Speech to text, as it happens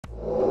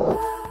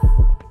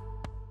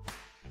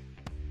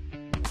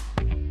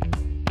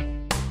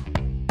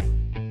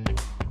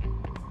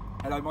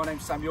Hello, my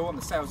name's Samuel. I'm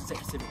the sales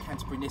executive at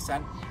Canterbury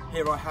Nissan.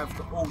 Here I have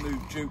the all-new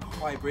Juke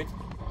Hybrid.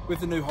 With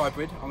the new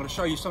Hybrid, I'm going to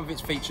show you some of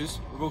its features.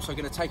 We're also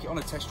going to take it on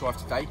a test drive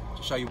today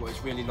to show you what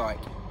it's really like.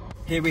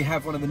 Here we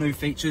have one of the new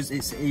features.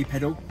 It's the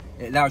e-pedal.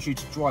 It allows you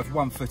to drive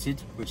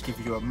one-footed, which gives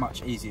you a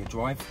much easier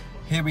drive.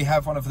 Here we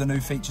have one of the new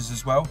features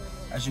as well.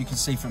 As you can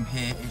see from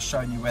here, it's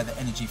showing you where the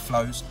energy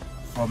flows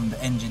from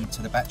the engine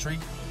to the battery.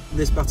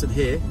 This button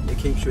here, it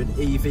keeps you in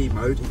EV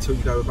mode until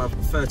you go above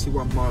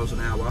 31 miles an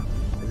hour,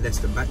 unless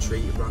the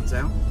battery runs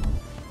out.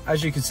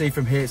 As you can see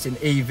from here, it's in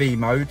EV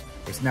mode.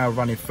 It's now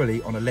running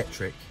fully on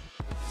electric.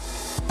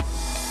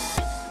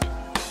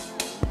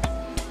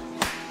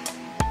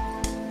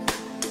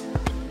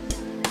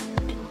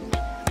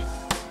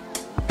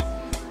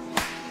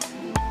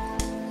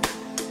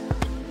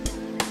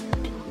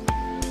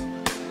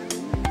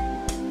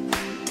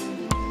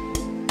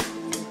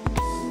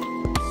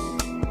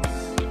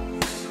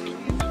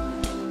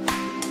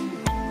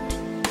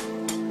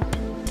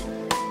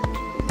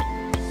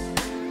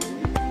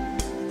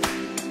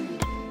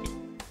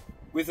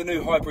 With the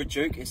new Hybrid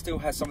Juke, it still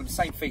has some of the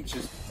same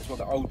features as what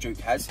the old Juke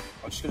has.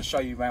 I'm just going to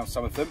show you around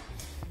some of them.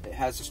 It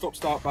has a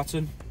stop-start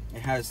button. It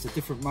has the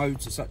different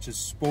modes such as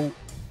Sport,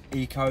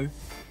 Eco.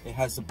 It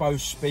has the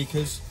Bose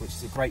speakers, which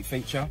is a great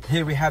feature.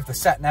 Here we have the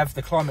sat-nav,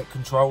 the climate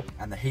control,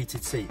 and the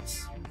heated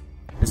seats.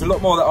 There's a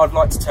lot more that I'd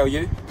like to tell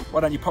you. Why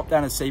don't you pop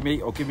down and see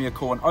me or give me a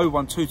call on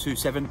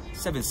 01227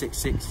 766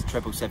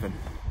 777.